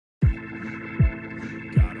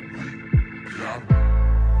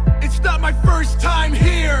not my first time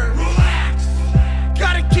here. Relax.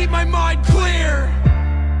 Gotta keep my mind clear.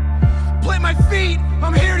 Plant my feet,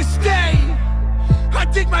 I'm here to stay. I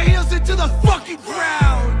dig my heels into the fucking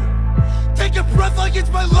ground. Take a breath like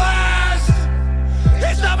it's my last.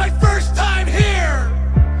 It's not my first time here.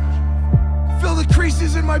 Feel the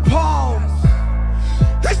creases in my palms.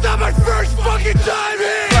 It's not my first fucking time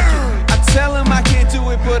here. I tell him I can't do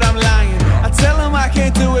it, but I'm lying. I tell him I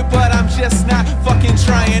can't do it, but I'm just not fucking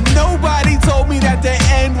trying. Nobody told me that the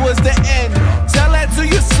end was the end. Tell that to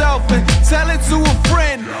yourself and tell it to a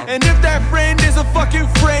friend. And if that friend is a fucking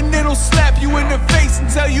friend, it'll slap you in the face and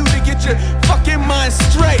tell you to get your fucking mind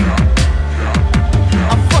straight.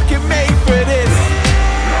 I'm fucking made for this.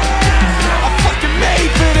 I'm fucking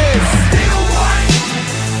made for this. They don't want,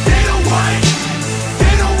 they don't want,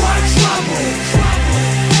 they don't want trouble.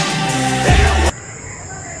 They don't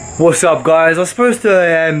want. What's up, guys? I was supposed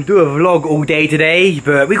to do a vlog all day today,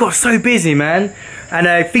 but we got so busy, man.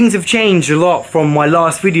 And things have changed a lot from my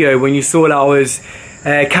last video when you saw that I was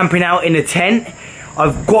camping out in a tent.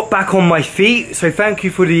 I've got back on my feet, so thank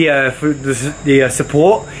you for the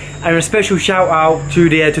support, and a special shout out to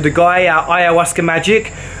the guy at Ayahuasca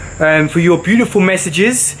Magic for your beautiful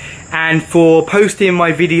messages and for posting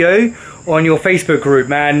my video on your Facebook group,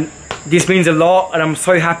 man. This means a lot, and I'm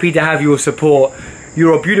so happy to have your support.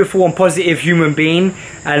 You're a beautiful and positive human being,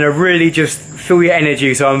 and I really just feel your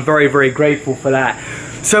energy, so I'm very, very grateful for that.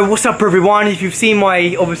 So what's up, everyone? If you've seen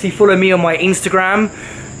obviously follow me on my Instagram,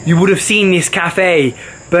 you would have seen this cafe,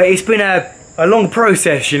 but it's been a long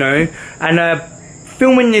process, you know, and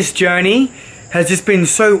filming this journey has just been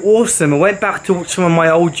so awesome. I went back to watch some of my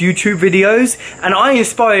old YouTube videos, and I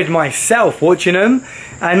inspired myself watching them,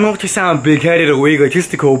 and not to sound big-headed or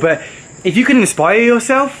egotistical, but if you can inspire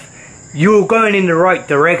yourself, you're going in the right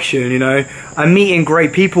direction, you know. I'm meeting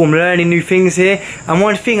great people, I'm learning new things here, and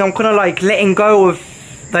one thing I'm kind of like letting go of,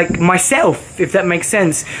 like, myself, if that makes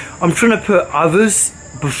sense. I'm trying to put others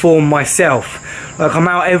before myself. Like, I'm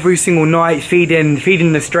out every single night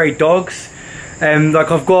feeding the stray dogs, and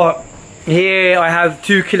like I've got here, I have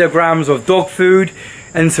 2 kilograms of dog food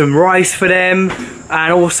and some rice for them.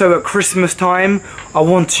 And also at Christmas time, I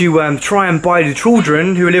want to try and buy the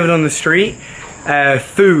children who are living on the street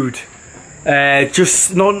food.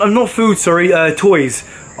 Just not food, sorry, toys.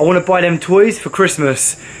 I want to buy them toys for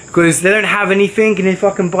Christmas because they don't have anything, and if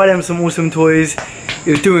I can buy them some awesome toys,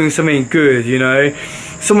 it's doing something good, you know.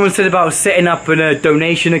 Someone said about setting up a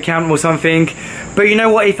donation account or something, but you know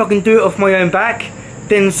what, if I can do it off my own back,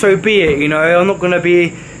 then so be it, you know. I'm not going to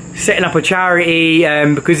be setting up a charity,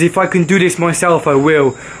 because if I can do this myself, I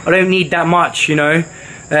will. I don't need that much, you know,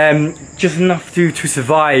 just enough to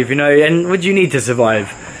survive, you know. And what do you need to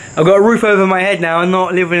survive? I've got a roof over my head now. I'm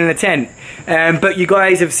not living in a tent, but you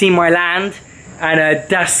guys have seen my land, and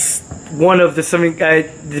that's one of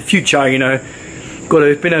the future, you know.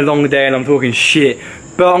 It's been a long day and I'm talking shit,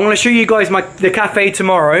 but I'm going to show you guys the cafe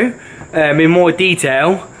tomorrow in more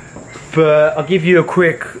detail, but I'll give you a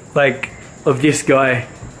quick of this guy.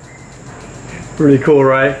 Really cool,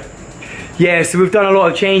 right? Yeah, so we've done a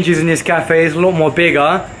lot of changes in this cafe. It's a lot more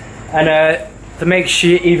bigger, and to make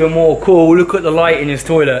shit even more cool, look at the light in this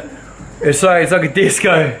toilet. It's like a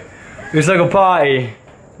disco. It's like a party,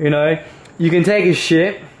 you know. You can take a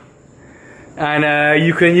shit, and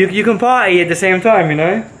you can party at the same time, you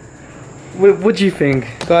know. What do you think,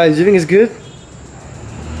 guys? Do you think it's good?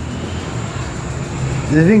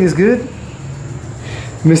 Do you think it's good?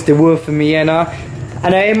 Mr. Wolf and Miena.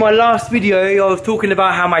 And in my last video, I was talking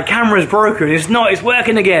about how my camera's broken. It's not, it's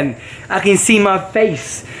working again. I can see my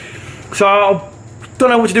face. So I don't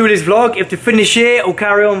know what to do with this vlog, if to finish it or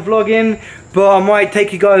carry on vlogging, but I might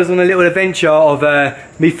take you guys on a little adventure of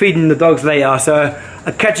me feeding the dogs later. So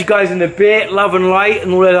I'll catch you guys in a bit. Love and light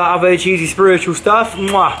and all of that other cheesy spiritual stuff.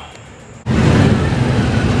 Mwah.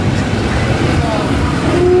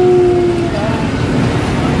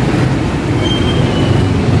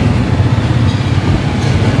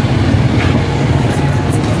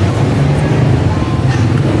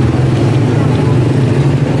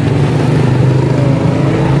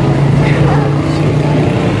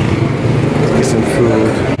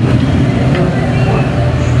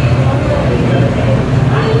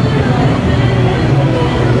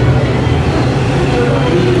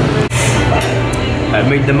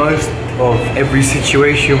 Make the most of every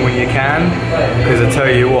situation when you can, because I tell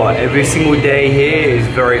you what, every single day here is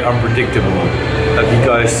very unpredictable. Like you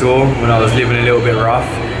guys saw when I was living a little bit rough,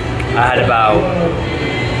 I had about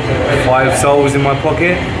 5 souls in my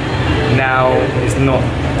pocket. Now it's not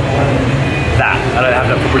that, I don't have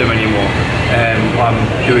that problem anymore. I'm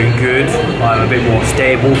doing good, I'm a bit more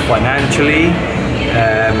stable financially,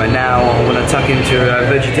 and now I want to tuck into a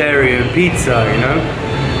vegetarian pizza, you know.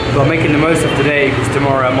 But I'm making the most of today because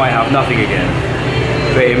tomorrow I might have nothing again.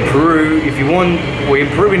 But in Peru, if you want, or in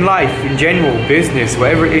Peru in life, in general, business,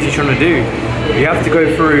 whatever it is you're trying to do, you have to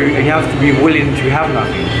go through and you have to be willing to have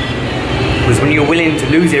nothing. Because when you're willing to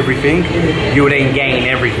lose everything, you will then gain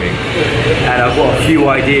everything. And I've got a few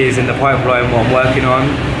ideas in the pipeline what I'm working on,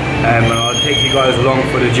 and I'll take you guys along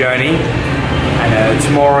for the journey. And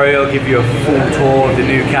tomorrow I'll give you a full tour of the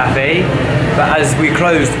new cafe. But as we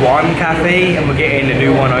closed one cafe and we're getting the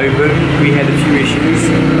new one open, we had a few issues.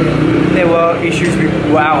 There were issues we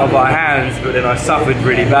were out of our hands, but then I suffered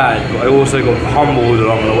really bad. But I also got humbled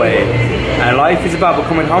along the way. And life is about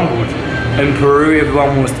becoming humbled. In Peru,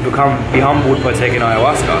 everyone wants to be humbled by taking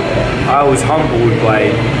ayahuasca. I was humbled by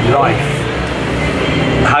life.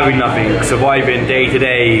 Having nothing, surviving day to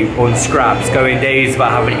day on scraps, going days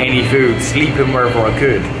without having any food, sleeping wherever I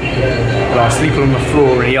could. I was sleeping on the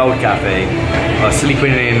floor in the old cafe. I was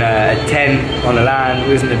sleeping in a tent on the land.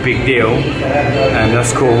 It wasn't a big deal, and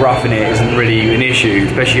that's called roughing it. Isn't really an issue,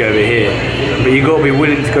 especially over here. But you got to be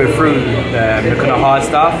willing to go through the kind of hard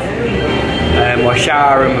stuff. I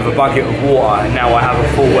shower in with a bucket of water, and now I have a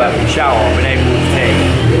full working shower. I've been able to take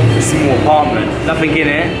a small apartment, nothing in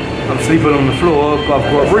it. I'm sleeping on the floor, but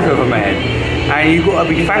I've got a roof over my head. And you've got to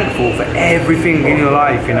be thankful for everything in your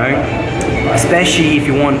life, you know. Especially if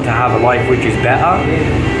you want to have a life which is better,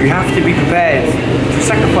 you have to be prepared to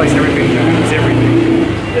sacrifice everything, to lose everything.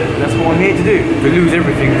 That's what I'm here to do, to lose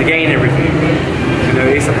everything, to gain everything. You know,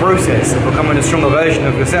 it's a process of becoming a stronger version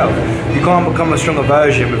of yourself. You can't become a stronger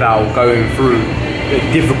version without going through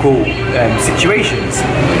difficult situations.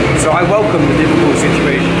 So I welcome the difficult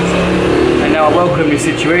situations. And now I welcome the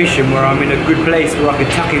situation where I'm in a good place where I can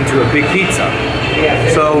tuck into a big pizza.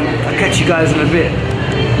 So I'll catch you guys in a bit.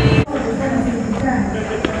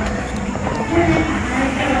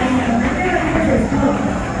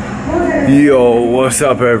 Yo, what's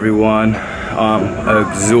up everyone? I'm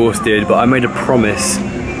exhausted, but I made a promise.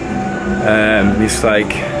 It's like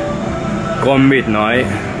gone midnight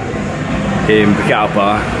in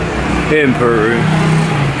pucallpa, in Peru,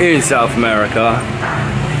 in South America.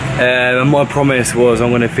 And my promise was I'm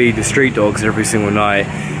going to feed the street dogs every single night.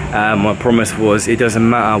 My promise was it doesn't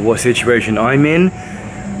matter what situation I'm in,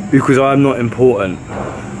 because I'm not important.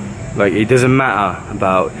 Like, it doesn't matter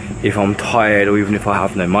about if I'm tired or even if I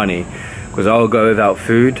have no money, because I'll go without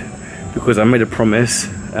food because I made a promise,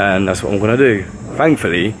 and that's what I'm going to do.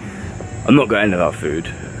 Thankfully, I'm not going without food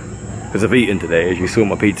because I've eaten today, as you saw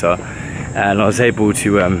my pizza, and I was able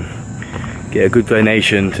to get a good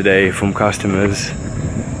donation today from customers.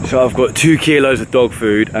 So I've got 2 kilos of dog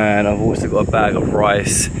food, and I've also got a bag of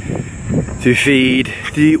rice to feed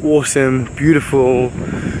the awesome, beautiful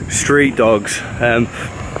street dogs.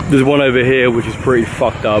 There's one over here which is pretty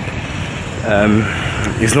fucked up.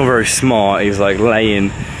 He's not very smart. He's like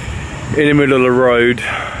laying in the middle of the road,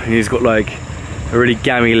 and he's got like a really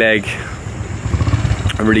gammy leg.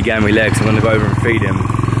 So I'm gonna go over and feed him.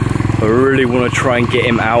 I really want to try and get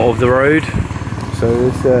him out of the road. So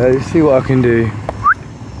let's see what I can do.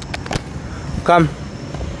 Come,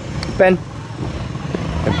 Ben.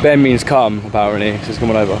 And Ben means come, apparently. So he's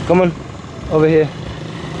coming over. Come on, over here.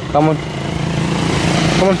 Come on.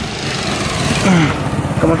 Come on.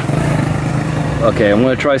 Come on. Okay, I'm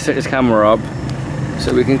gonna try to set this camera up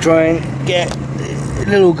so we can try and get the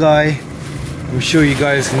little guy. I'm sure you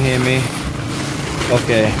guys can hear me.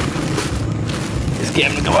 Okay. Let's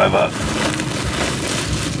get him to come over.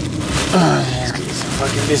 Let's get some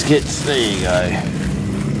fucking biscuits. There you go.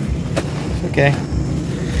 Okay.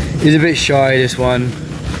 He's a bit shy, this one.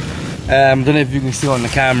 I don't know if you can see on the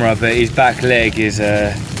camera, but his back leg is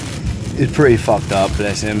pretty fucked up,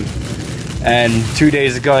 bless him. And 2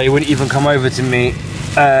 days ago he wouldn't even come over to me,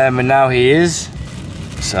 and now he is.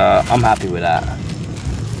 So I'm happy with that.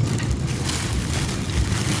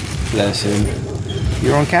 Bless him.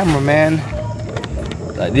 You're on camera, man.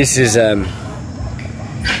 Like, this is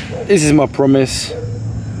my promise.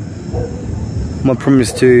 My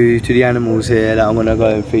promise to the animals here, that I'm gonna go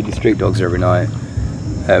and feed the street dogs every night.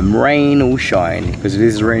 Rain or shine, because it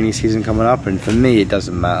is rainy season coming up, and for me it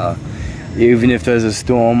doesn't matter. Even if there's a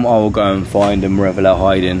storm, I will go and find them wherever they're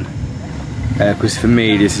hiding. Because for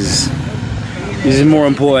me this is more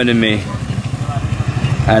important than me.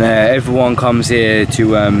 And everyone comes here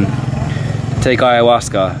to take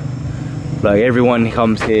ayahuasca. Like, everyone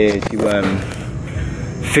comes here to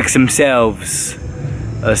fix themselves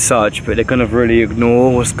as such, but they kind of really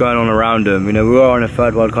ignore what's going on around them. You know, we are in a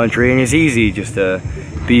third world country, and it's easy just to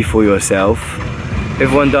be for yourself.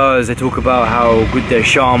 Everyone does. They talk about how good their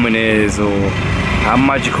shaman is, or how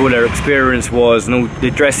magical their experience was, and all the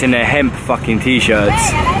dressed in their hemp fucking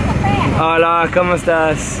t-shirts. Hola, ¿cómo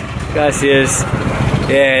estás? Gracias.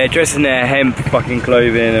 Yeah, dressed in their hemp fucking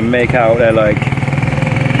clothing and make out they're like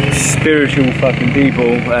spiritual fucking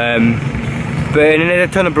people. But then they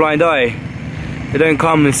turn a blind eye. They don't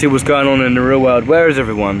come and see what's going on in the real world. Where is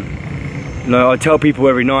everyone? You know, I tell people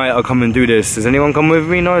every night I'll come and do this. Does anyone come with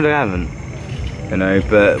me? No, they haven't. You know,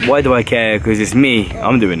 but why do I care? Because it's me.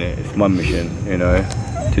 I'm doing it. It's my mission, you know,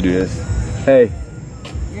 to do this. Hey.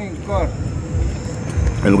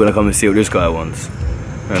 And we're gonna come and see what this guy wants.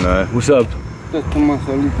 You know, what's up?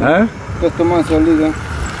 Huh?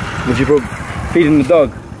 What you feeding the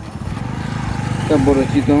dog?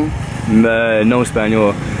 No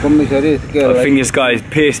Spaniel. I think this guy is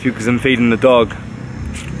pissed because I'm feeding the dog.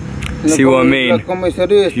 See what I mean?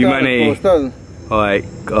 Humanity. Alright,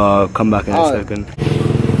 come back in a second.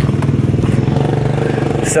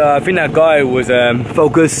 So I think that guy was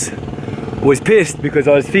was pissed because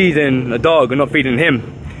I was feeding a dog and not feeding him.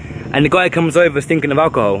 And the guy comes over stinking of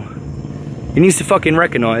alcohol. He needs to fucking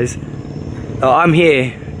recognise that I'm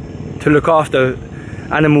here to look after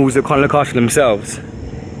animals that can't look after themselves.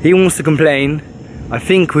 He wants to complain. I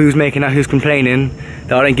think he was making out he was complaining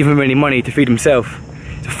that I don't give him any money to feed himself.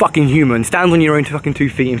 He's a fucking human. Stand on your own fucking 2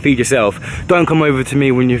 feet and feed yourself. Don't come over to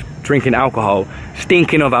me when you're drinking alcohol,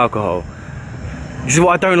 stinking of alcohol. This is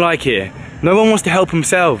what I don't like here. No one wants to help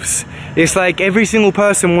themselves. It's like every single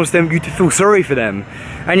person wants you to feel sorry for them.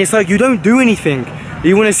 And it's like you don't do anything.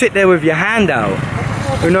 You want to sit there with your hand out.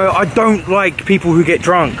 You know, I don't like people who get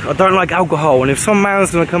drunk. I don't like alcohol. And if some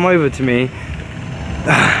man's gonna come over to me,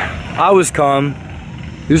 I was calm.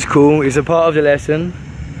 It was cool. It's a part of the lesson.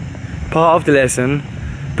 Part of the lesson.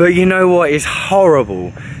 But you know what? It's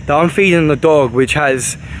horrible that I'm feeding the dog, which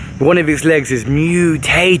has one of its legs is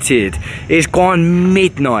mutated. It's gone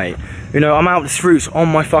midnight. You know, I'm out the streets on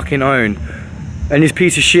my fucking own, and this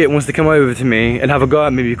piece of shit wants to come over to me and have a go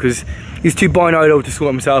at me because he's too binodal to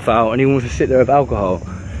sort himself out, and he wants to sit there with alcohol.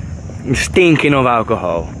 I'm stinking of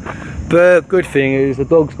alcohol. But good thing is the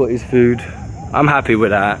dog's got his food. I'm happy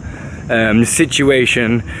with that. The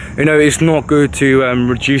situation, you know, it's not good to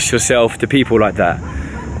reduce yourself to people like that.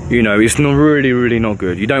 You know, it's not really not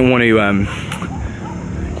good. You don't want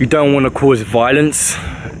to cause violence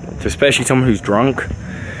to especially someone who's drunk,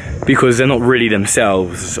 because they're not really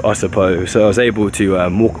themselves, I suppose. So I was able to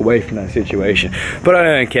walk away from that situation. But I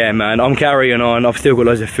don't care, man. I'm carrying on. I've still got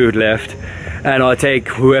loads of food left, and I take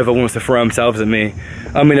whoever wants to throw themselves at me.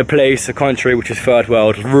 I'm in a country which is third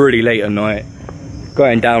world, really late at night,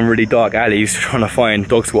 going down really dark alleys trying to find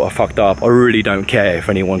dogs that are fucked up. I really don't care if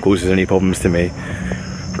anyone causes any problems to me,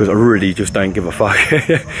 because I really just don't give a fuck.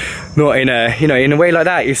 Not in a, you know, in a way like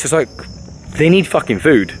that. It's just like they need fucking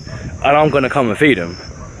food, and I'm gonna come and feed them.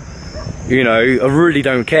 You know, I really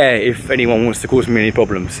don't care if anyone wants to cause me any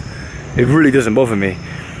problems. It really doesn't bother me,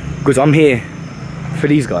 because I'm here for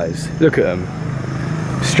these guys. Look at them,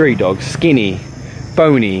 street dogs, skinny,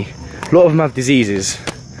 bony. A lot of them have diseases.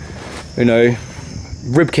 You know,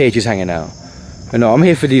 rib cages hanging out. You know, I'm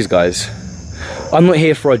here for these guys. I'm not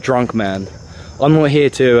here for a drunk man. I'm not here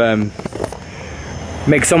to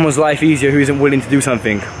make someone's life easier who isn't willing to do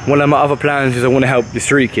something. One of my other plans is I want to help the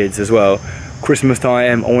street kids as well. Christmas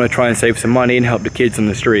time, I want to try and save some money and help the kids on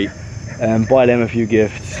the street, buy them a few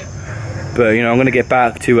gifts. But you know, I'm going to get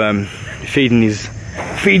back to feeding these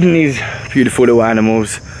beautiful little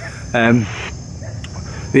animals.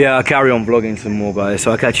 Yeah, I'll carry on vlogging some more, guys,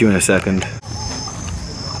 so I'll catch you in a second.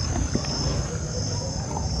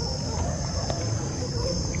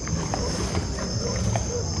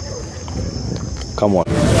 Come on.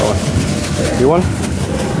 You want?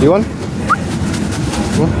 You want?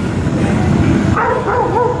 You want?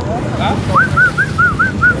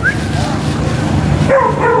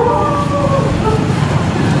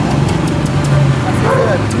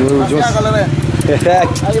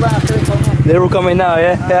 They're all coming now,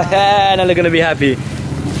 yeah? Now they're gonna be happy.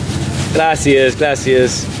 Gracias,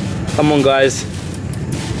 gracias. Come on, guys.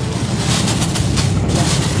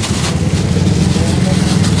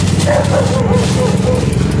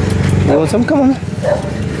 You want some? Come on.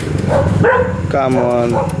 Come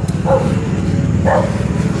on.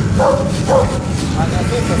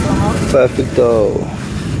 Perfecto.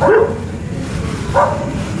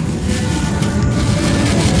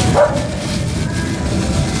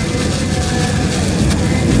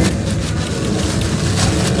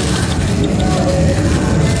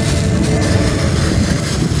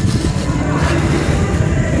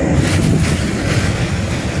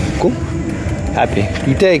 Cool. Happy.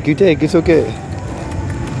 You take, it's okay.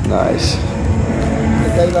 Nice.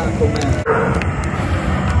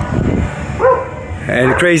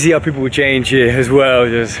 And crazy how people change here as well.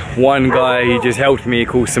 Just one guy, he just helped me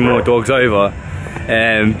call some more dogs over.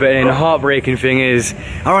 But then the heartbreaking thing is,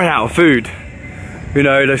 I ran out of food. You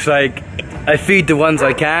know, it's like, I feed the ones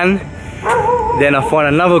I can, then I find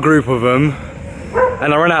another group of them,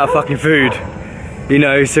 and I run out of fucking food. You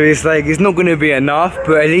know, so it's like, it's not gonna be enough,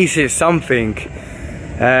 but at least it's something.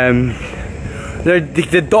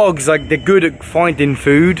 The dogs, like, they're good at finding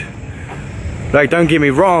food. Like, don't get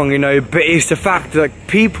me wrong, you know, but it's the fact that, like,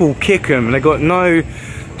 people kick them. They got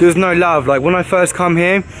there's no love. Like, when I first come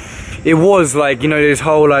here, it was like, you know, this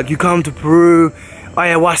whole, like, you come to Peru,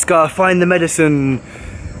 ayahuasca, find the medicine.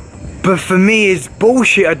 But for me, it's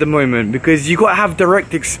bullshit at the moment, because you gotta have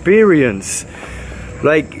direct experience.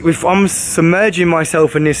 Like, if I'm submerging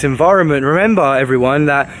myself in this environment, remember, everyone,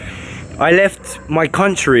 that I left my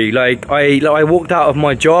country. Like, I walked out of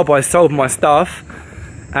my job, I sold my stuff,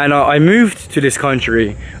 and I moved to this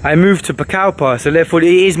country. I moved to Pucallpa, so therefore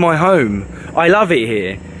it is my home. I love it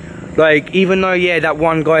here. Like, even though, yeah, that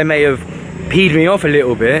one guy may have peed me off a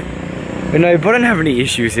little bit, you know, but I don't have any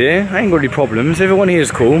issues here. I ain't got any problems. Everyone here is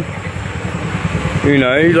cool. You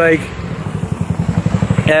know, like,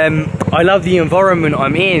 I love the environment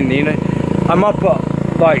I'm in, you know. I'm up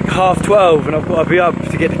at like 12:30 and I've got to be up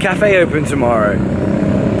to get the cafe open tomorrow.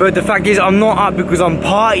 But the fact is, I'm not up because I'm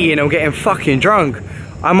partying or getting fucking drunk.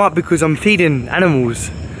 I'm up because I'm feeding animals.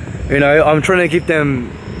 You know, I'm trying to give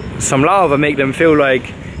them some love and make them feel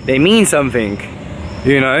like they mean something,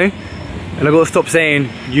 you know. And I've got to stop saying,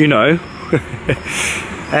 you know.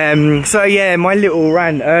 So yeah, my little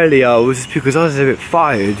rant earlier was just because I was a bit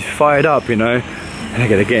fired up, you know. And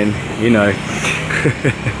again, you know.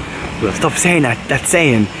 Well, stop saying that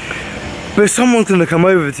saying. But if someone's gonna come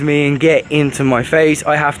over to me and get into my face,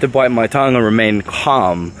 I have to bite my tongue and remain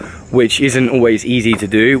calm, which isn't always easy to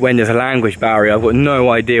do when there's a language barrier. I've got no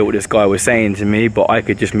idea what this guy was saying to me, but I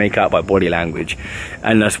could just make out by body language.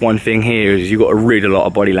 And that's one thing here, is you've got to read a lot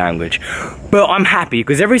of body language. But I'm happy,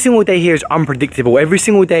 because every single day here is unpredictable. Every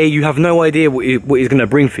single day you have no idea what it's gonna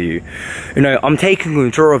bring for you. You know, I'm taking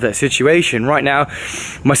control of that situation. Right now,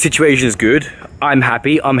 my situation is good. I'm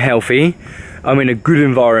happy, I'm healthy, I'm in a good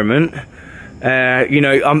environment. You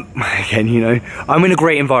know, I'm in a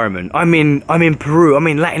great environment. I'm in Peru, I'm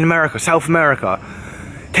in Latin America, South America,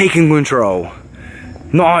 taking control,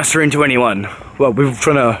 not answering to anyone. Well, we're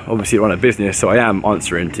trying to obviously run a business, so I am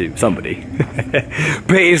answering to somebody.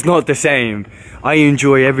 But it's not the same. I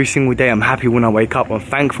enjoy every single day. I'm happy when I wake up. I'm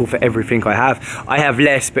thankful for everything I have. I have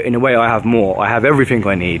less, but in a way I have more. I have everything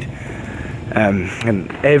I need.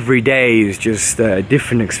 And every day is just a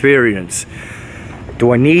different experience.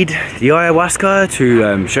 Do I need the ayahuasca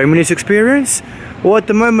to show me this experience? Well, at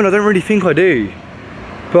the moment I don't really think I do.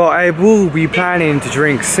 But I will be planning to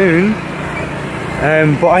drink soon.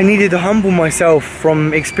 But I needed to humble myself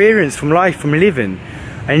from experience, from life, from living.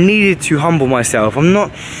 I needed to humble myself. I'm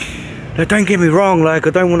not, don't get me wrong, like, I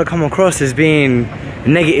don't want to come across as being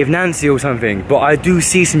negative Nancy or something, but I do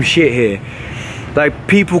see some shit here. Like,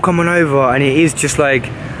 people coming over and it is just like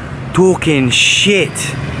talking shit.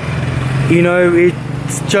 You know,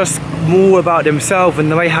 it's just more about themselves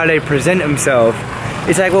and the way how they present themselves.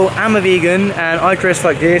 It's like, well, I'm a vegan and I dress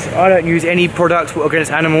like this. I don't use any products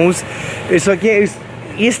against animals. It's like, yeah,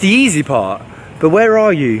 it's the easy part. But where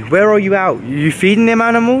are you? Where are you out? Are you feeding them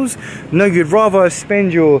animals? No, you'd rather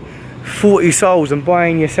spend your 40 souls on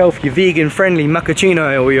buying yourself your vegan-friendly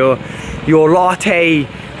macchiato or your latte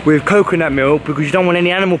with coconut milk because you don't want any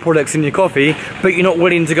animal products in your coffee, but you're not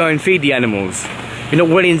willing to go and feed the animals. You're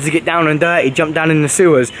not willing to get down and dirty, jump down in the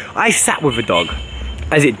sewers. I sat with a dog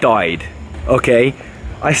as it died, okay?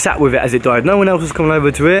 I sat with it as it died. No one else was coming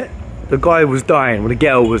over to it. The guy was dying, well, the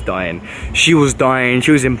girl was dying. She was dying,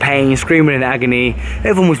 she was in pain, screaming in agony.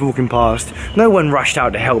 Everyone was walking past. No one rushed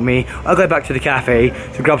out to help me. I go back to the cafe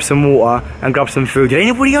to grab some water and grab some food. Did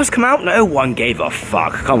anybody else come out? No one gave a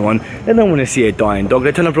fuck, come on. They don't want to see a dying dog,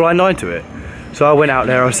 they turn a blind eye to it. So I went out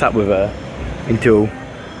there, I sat with her until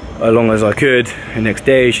as long as I could. The next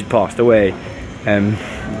day she'd passed away.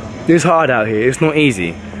 It's hard out here, it's not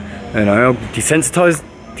easy. You know,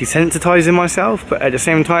 desensitizing myself, but at the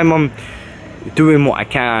same time I'm doing what I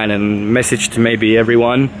can. And message to maybe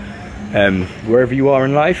everyone, wherever you are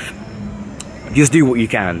in life, just do what you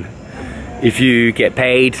can. If you get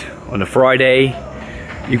paid on a Friday,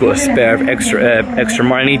 you've got a spare extra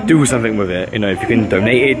money, do something with it. You know, if you can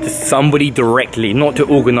donate it to somebody directly, not to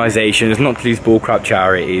organisations, not to these bullcrap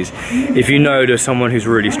charities. If you know there's someone who's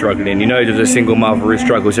really struggling, you know there's a single mother who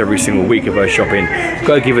struggles every single week of her shopping,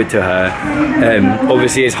 go give it to her.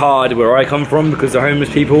 Obviously it's hard where I come from because the homeless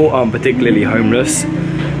people aren't particularly homeless.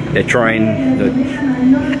 They're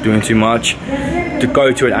doing too much. to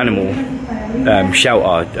go to an animal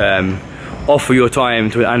shelter. Offer your time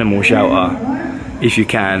to an animal shelter if you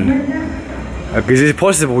can, because it's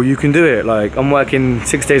possible. You can do it. Like, I'm working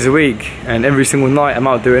 6 days a week, and every single night I'm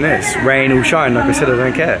out doing this, rain or shine. Like I said, I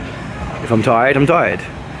don't care. If I'm tired, I'm tired.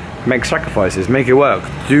 Make sacrifices, make it work,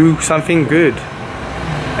 do something good.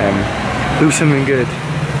 Do something good.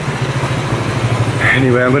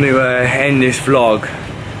 Anyway, I'm going to end this vlog,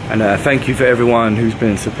 and thank you for everyone who's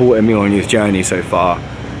been supporting me on this journey so far.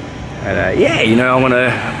 And yeah, you know, I'm going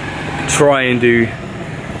to try and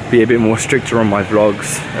be a bit more stricter on my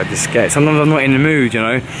vlogs. Sometimes I'm not in the mood, you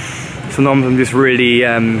know. Sometimes I'm just really,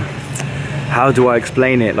 how do I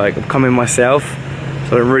explain it? Like, I'm coming myself,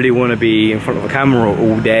 so I don't really want to be in front of a camera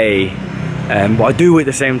all day. But I do at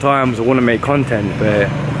the same time, so I want to make content, but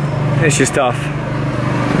it's just tough.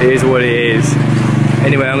 It is what it is.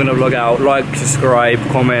 Anyway, I'm gonna vlog out. Like, subscribe,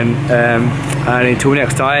 comment, and until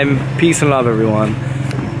next time, peace and love, everyone.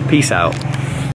 Peace out.